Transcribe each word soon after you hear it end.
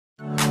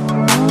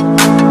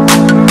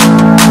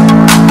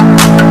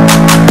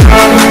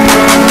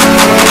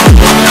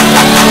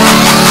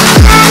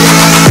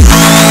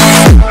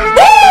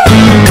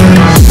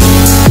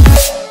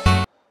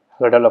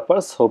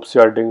developers, hopes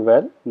you are doing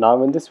well.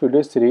 Now in this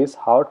video series,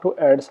 how to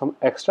add some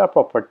extra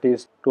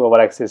properties to our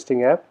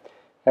existing app.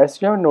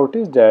 As you have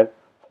noticed that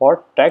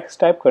for text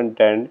type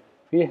content,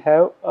 we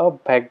have a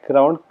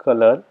background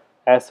color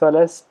as well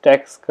as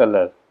text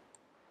color.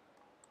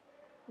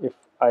 If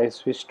I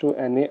switch to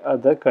any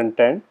other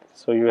content,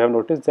 so you have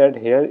noticed that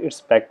here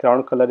its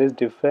background color is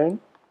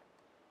different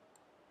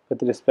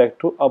with respect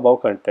to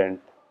above content.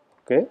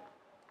 Okay.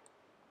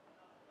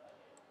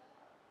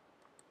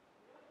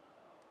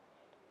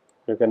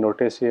 You can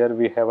notice here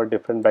we have a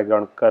different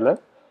background color.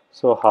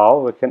 So how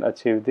we can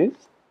achieve this?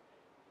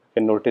 You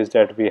can notice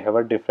that we have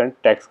a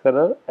different text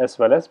color as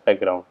well as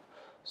background.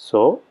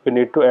 So we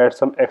need to add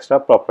some extra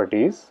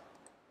properties.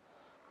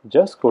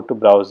 Just go to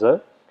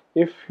browser.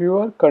 If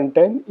your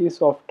content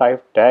is of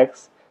type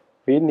text,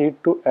 we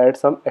need to add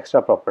some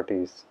extra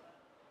properties.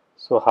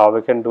 So how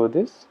we can do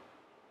this?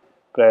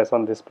 Press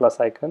on this plus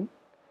icon,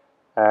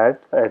 add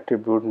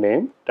attribute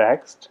name,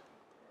 text,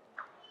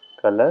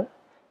 color,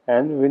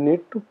 and we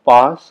need to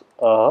pass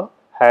a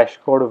hash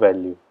code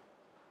value.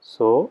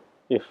 So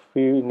if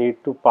we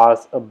need to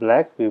pass a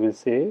black, we will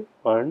say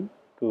 1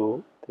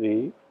 2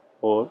 3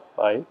 4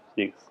 5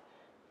 6.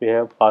 We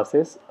have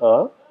passes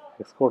a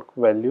hex code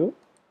value.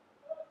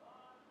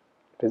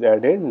 It is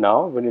added.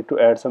 Now we need to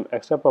add some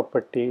extra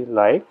property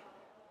like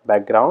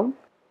background.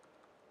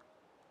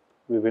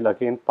 We will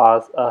again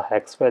pass a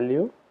hex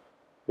value.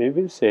 We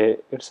will say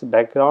its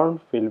background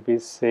will be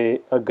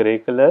say a gray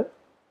color.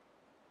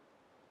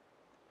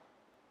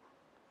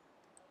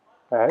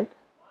 Right.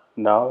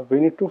 Now we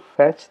need to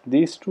fetch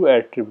these two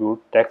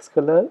attributes, text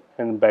color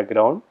and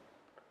background,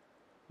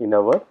 in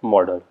our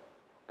model.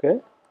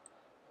 Okay.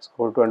 Let's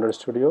go to Android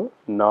Studio.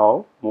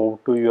 Now move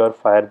to your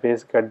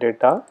Firebase get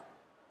data.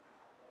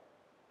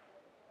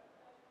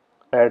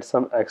 Add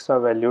some extra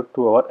value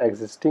to our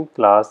existing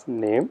class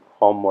name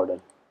home model.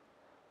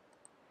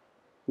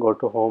 Go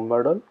to home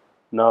model.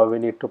 Now we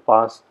need to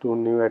pass two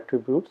new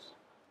attributes.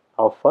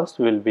 Now first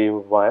will be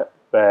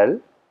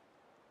val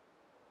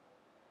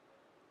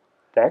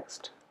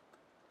text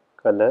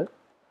color,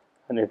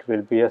 and it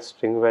will be a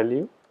string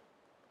value,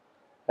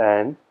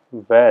 and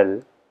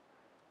val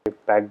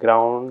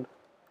background,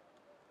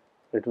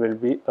 it will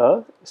be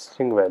a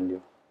string value.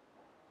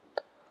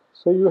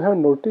 So you have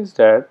noticed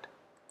that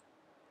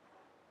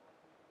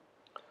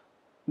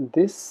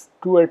these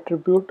two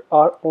attributes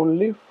are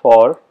only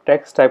for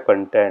text type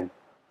content.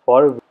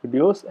 For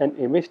videos and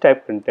image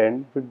type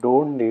content, we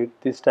don't need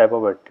this type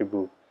of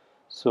attribute.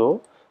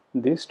 So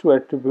these two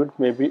attributes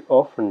may be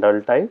of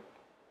null type,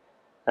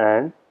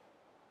 and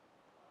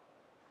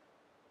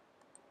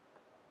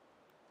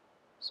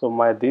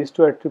so these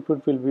two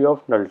attributes will be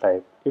of null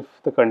type if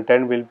the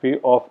content will be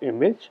of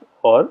image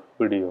or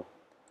video.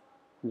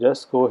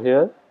 Just go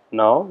here.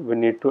 Now we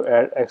need to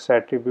add extra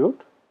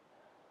attribute.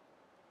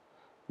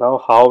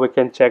 Now how we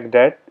can check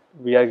that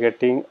we are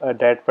getting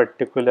that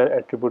particular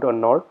attribute or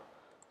not?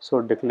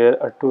 So declare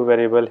a two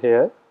variable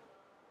here.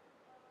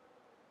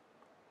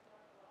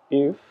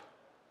 If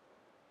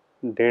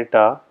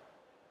data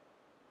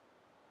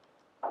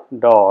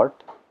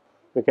dot,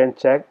 we can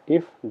check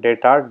if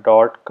data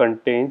dot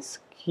contains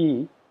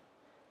key,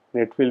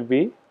 it will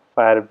be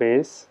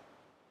Firebase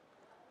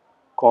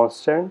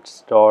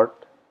constants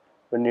dot.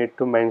 We need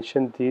to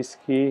mention this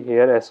key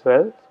here as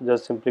well.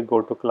 Just simply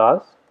go to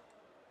class,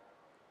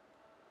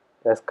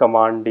 press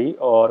Command D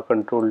or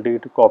Control D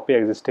to copy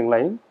existing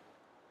line,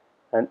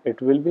 and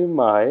it will be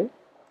my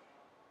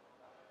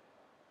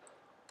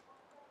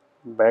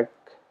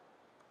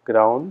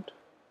background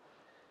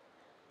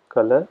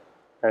color,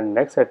 and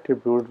next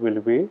attribute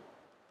will be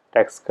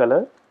text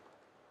color.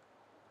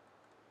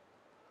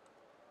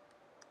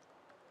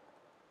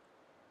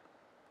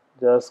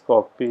 Just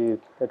copy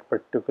that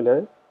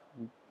particular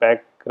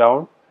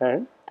background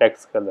and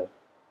text color.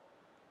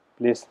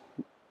 Please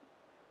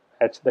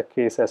hatch the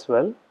case as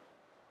well.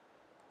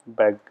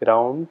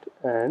 Background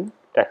and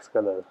text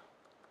color.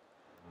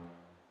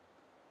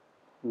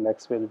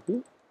 Next will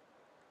be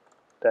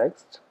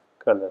text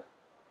color.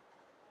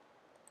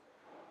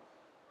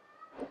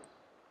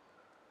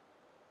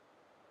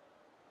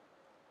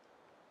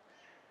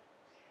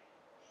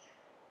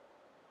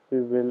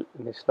 We will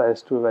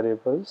initialize two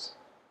variables.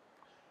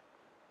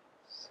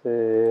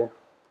 Say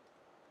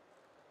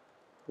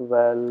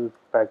val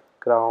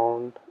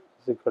background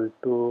is equal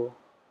to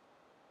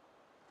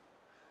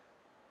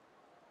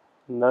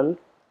null,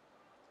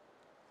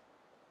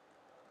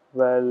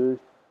 val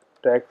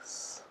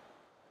text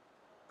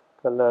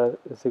color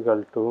is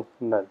equal to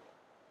null.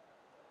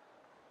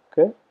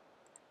 Okay.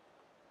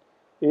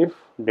 If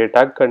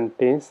data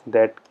contains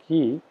that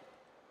key,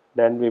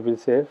 then we will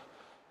say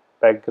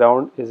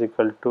background is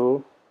equal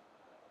to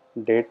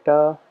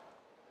data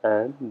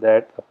and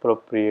that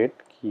appropriate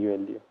key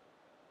value.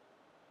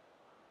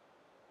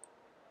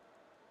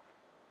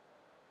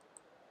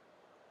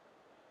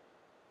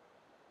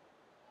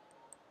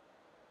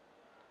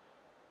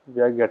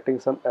 We are getting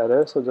some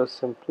error, so just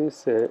simply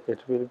say it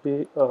will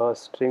be a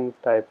string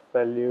type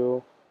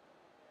value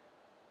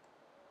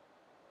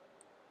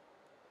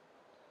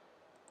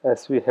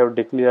As we have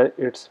declared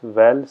it's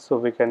val, so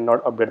we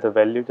cannot update the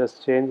value,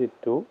 just change it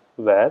to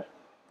var.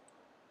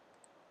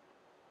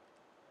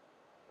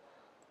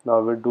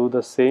 Now we do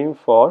the same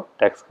for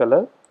text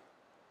color.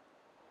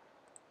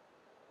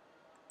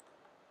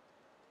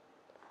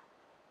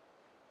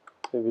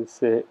 We will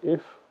say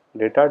if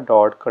data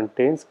dot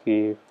contains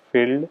key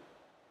filled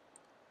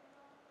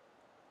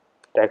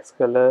text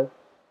color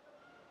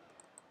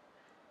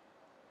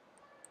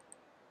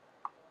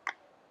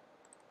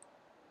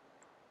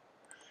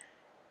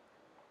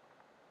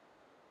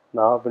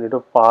now we need to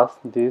pass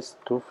these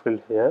two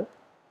field here,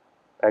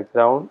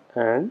 background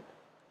and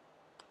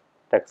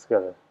text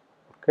color.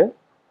 Okay,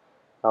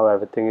 now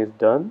everything is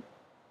done.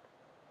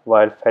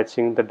 While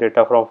fetching the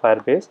data from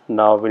Firebase,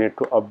 now we need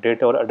to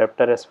update our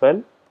adapter as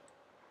well.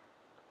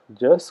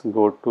 Just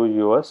go to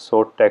your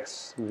show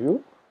text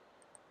view.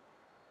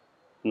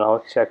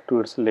 Now check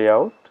to its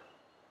layout.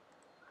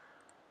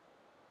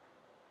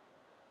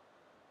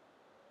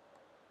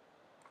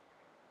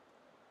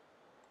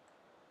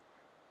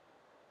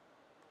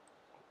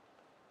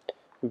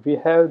 We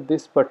have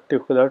this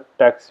particular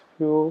text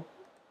view,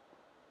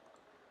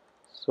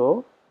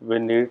 so we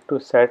need to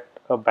set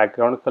a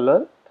background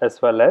color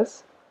as well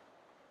as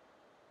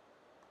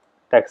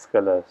text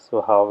color.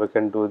 So how we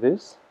can do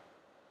this?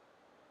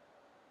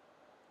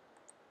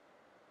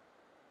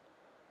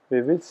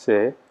 We will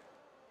say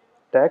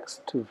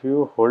text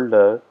view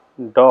holder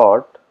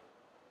dot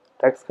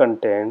text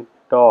content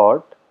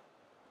dot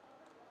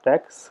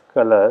text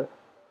color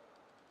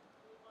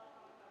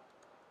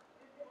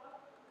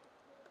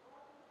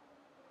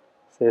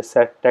say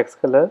set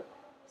text color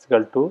is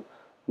equal to.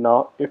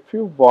 Now if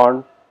you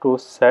want to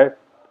set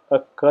a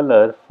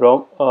color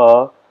from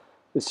a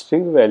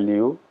string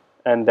value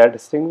and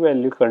that string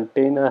value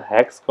contain a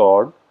hex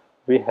code,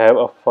 we have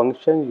a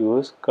function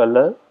use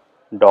color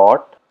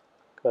dot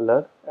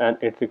color and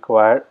it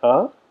required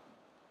a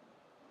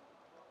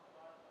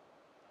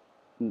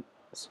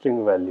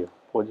string value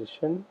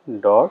position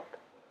dot,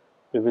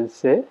 we will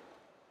say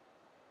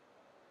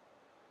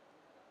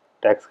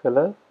text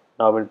color.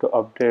 Now we need to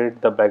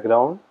update the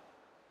background.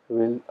 We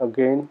will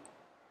again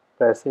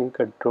pressing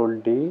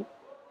Ctrl D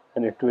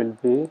and it will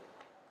be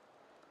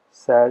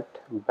set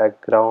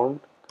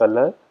background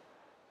color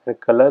and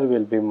color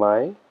will be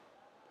my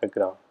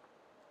background.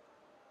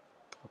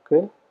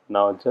 Okay,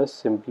 now just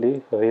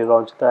simply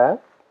relaunch the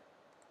app.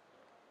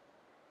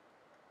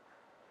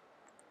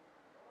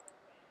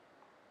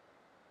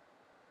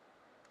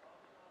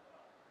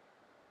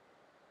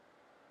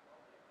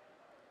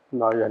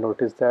 Now you have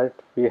noticed that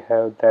we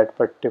have that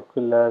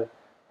particular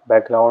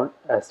background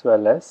as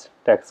well as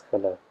text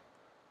color.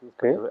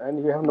 Okay,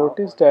 and you have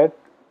noticed that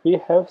we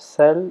have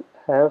cell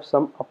have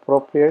some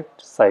appropriate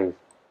size.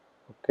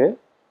 Okay,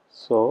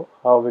 so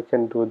how we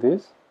can do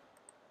this?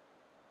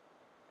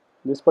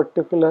 This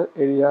particular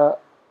area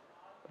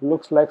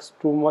looks like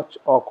too much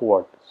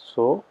awkward,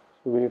 so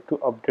we need to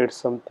update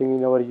something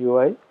in our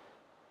UI.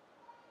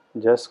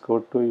 Just go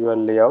to your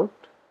layout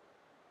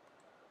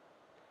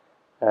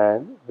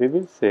and we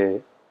will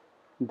say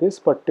this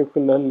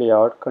particular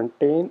layout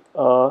contain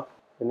a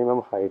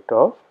minimum height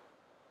of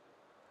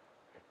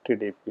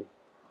 80 dp.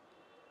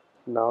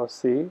 Now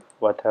see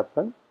what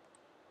happened.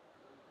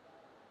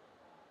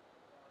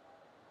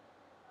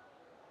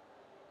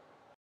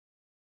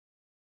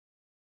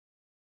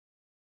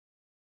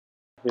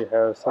 We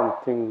have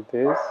something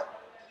this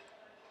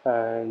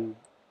and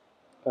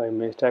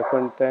image type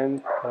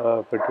content,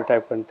 video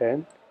type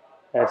content.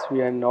 As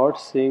we are not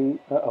seeing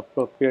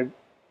appropriate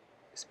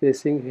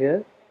spacing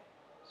here,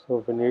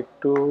 so we need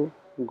to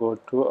go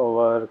to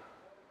our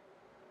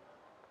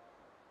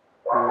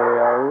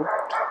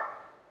layout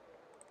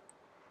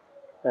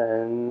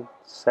and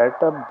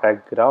set a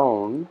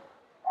background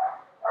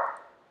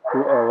to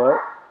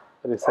our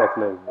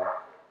recycler view.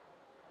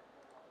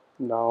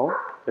 Now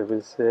we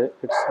will say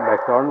its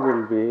background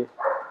will be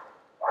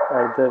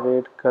at the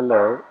red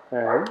color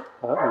and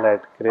a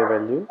light gray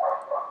value.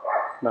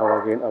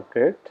 Now again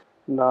update.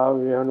 Now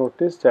we have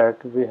noticed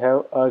that we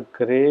have a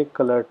gray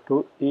color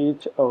to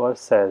each our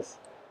cells.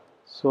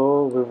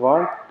 So we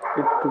want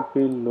it to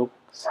be look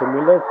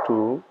similar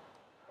to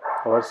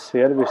our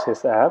share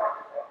wishes app.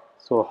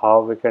 So how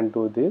we can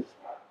do this?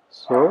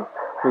 So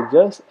we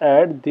just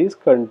add this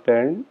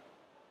content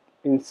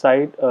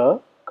inside a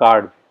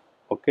card.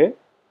 Okay,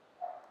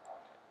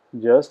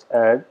 just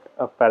add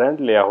a parent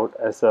layout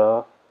as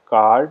a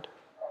card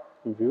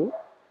view.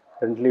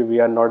 Currently we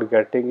are not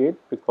getting it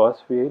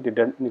because we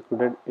didn't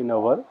include it in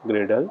our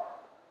Gradle.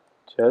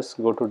 Just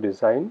go to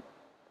design,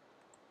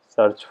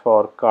 search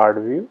for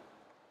card view,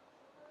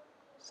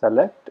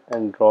 select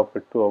and drop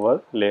it to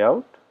our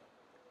layout.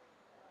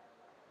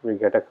 We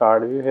get a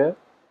card view here.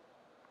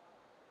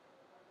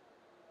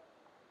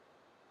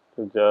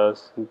 So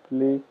just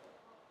simply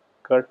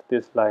cut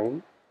this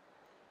line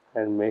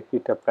and make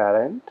it a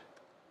parent.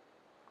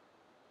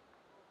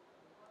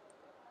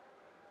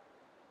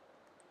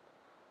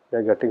 We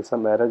are getting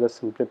some error,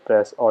 just simply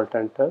press Alt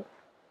Enter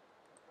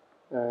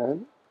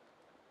and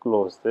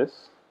close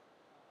this.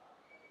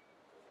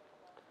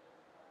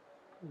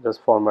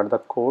 Just format the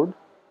code.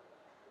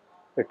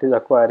 It is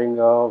acquiring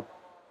a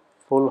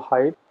full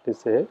height.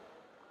 Let's say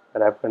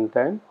wrap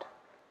content.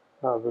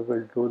 We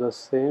will do the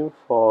same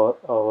for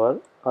our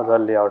other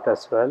layout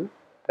as well.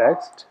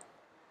 Text,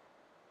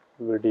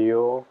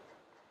 video,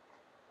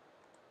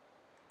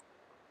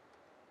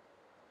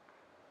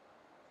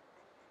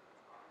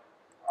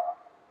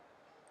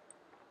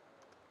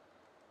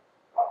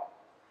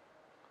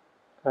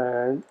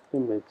 and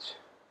image.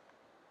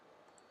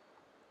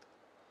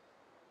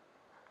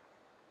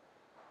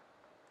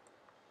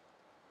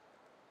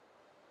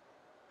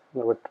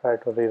 We will try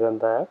to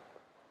rerun the app.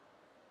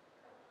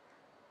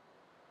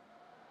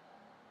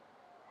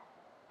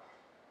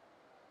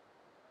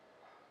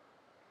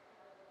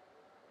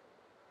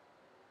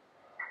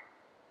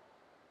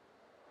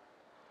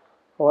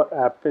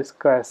 Our app is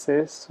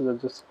crashes, so we'll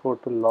just go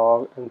to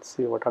log and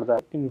see what are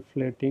the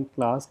inflating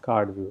class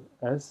card view.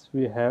 As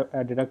we have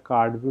added a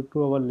card view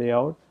to our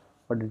layout,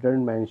 but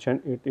didn't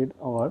mention it in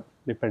our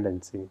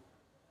dependency.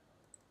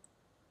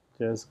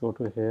 Just go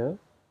to here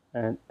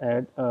and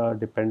add a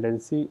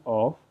dependency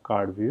of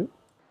card view.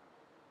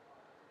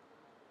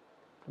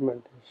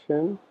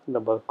 Implementation,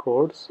 double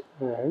quotes,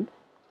 and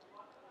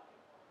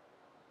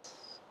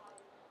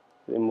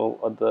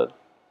remove other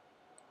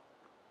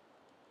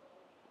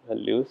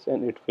values,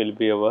 and it will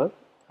be our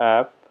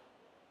app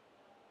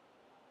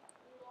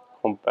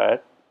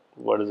compat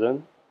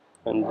version,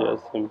 and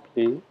just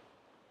simply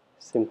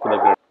sync to the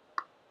grid.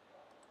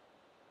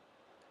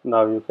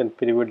 Now you can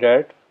preview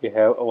that we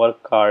have our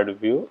card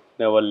view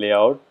in our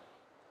layout.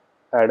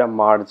 Add a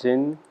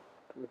margin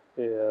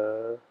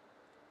here.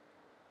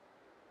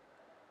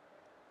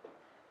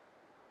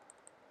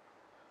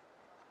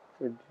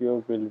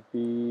 Video will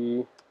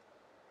be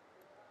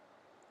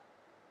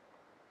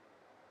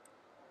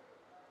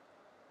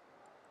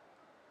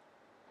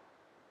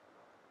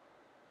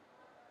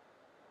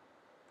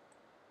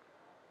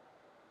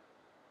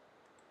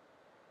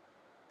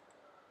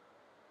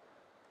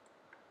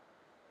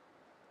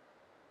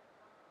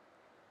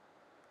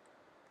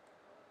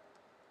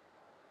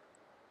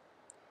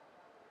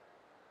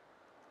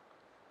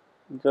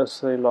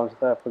just relaunch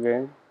the app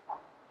again.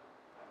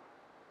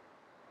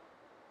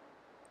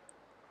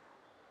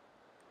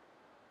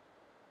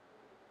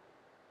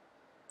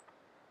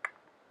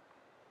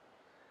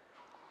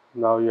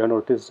 Now you have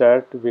noticed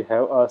that we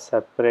have a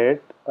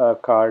separate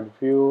card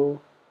view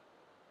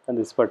and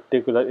this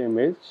particular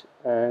image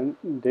and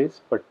this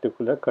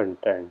particular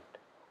content.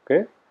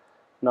 Okay,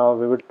 now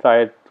we will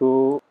try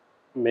to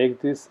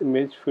make this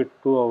image fit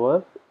to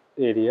our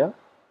area.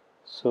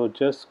 So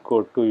just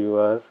go to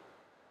your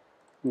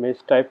image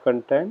type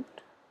content.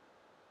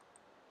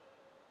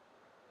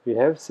 We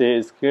have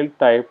say scale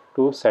type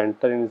to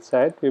center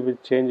inside. We will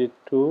change it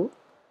to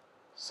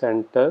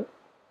center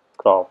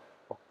crop.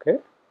 Okay,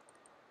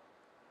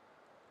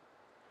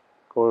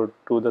 go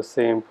to the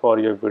same for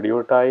your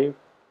video type,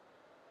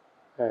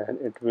 and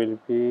it will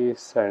be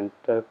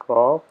center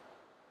crop.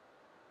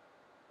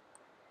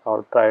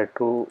 I'll try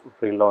to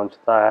relaunch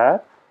the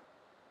app.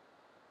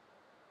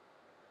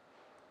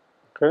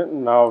 Okay,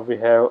 now we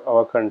have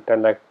our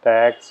content like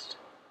text,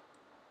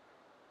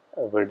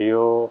 a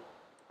video,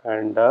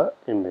 and a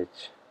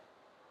image.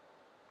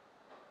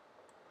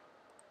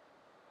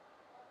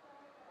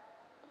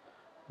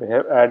 We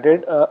have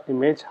added a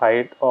image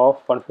height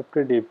of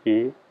 150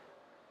 dp.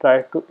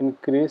 Try to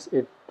increase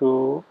it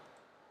to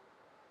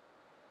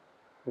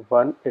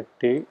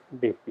 180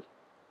 dp.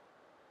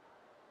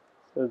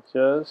 So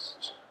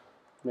just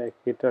make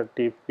it a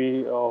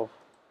dp of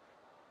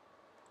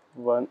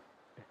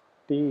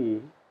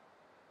 180.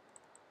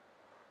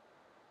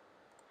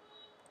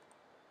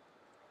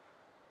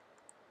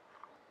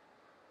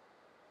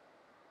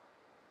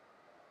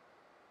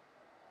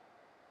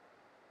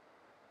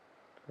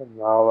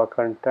 Now a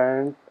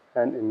content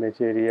and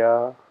image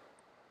area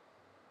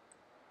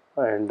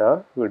and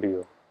a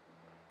video.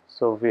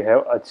 So we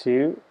have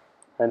achieved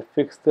and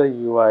fixed the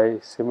UI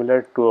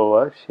similar to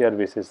our share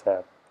basis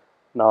app.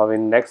 Now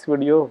in next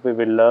video we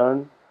will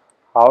learn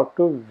how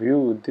to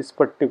view this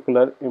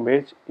particular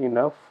image in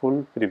a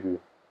full preview.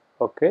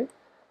 Okay,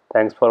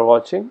 thanks for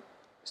watching.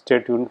 Stay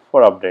tuned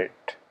for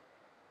update.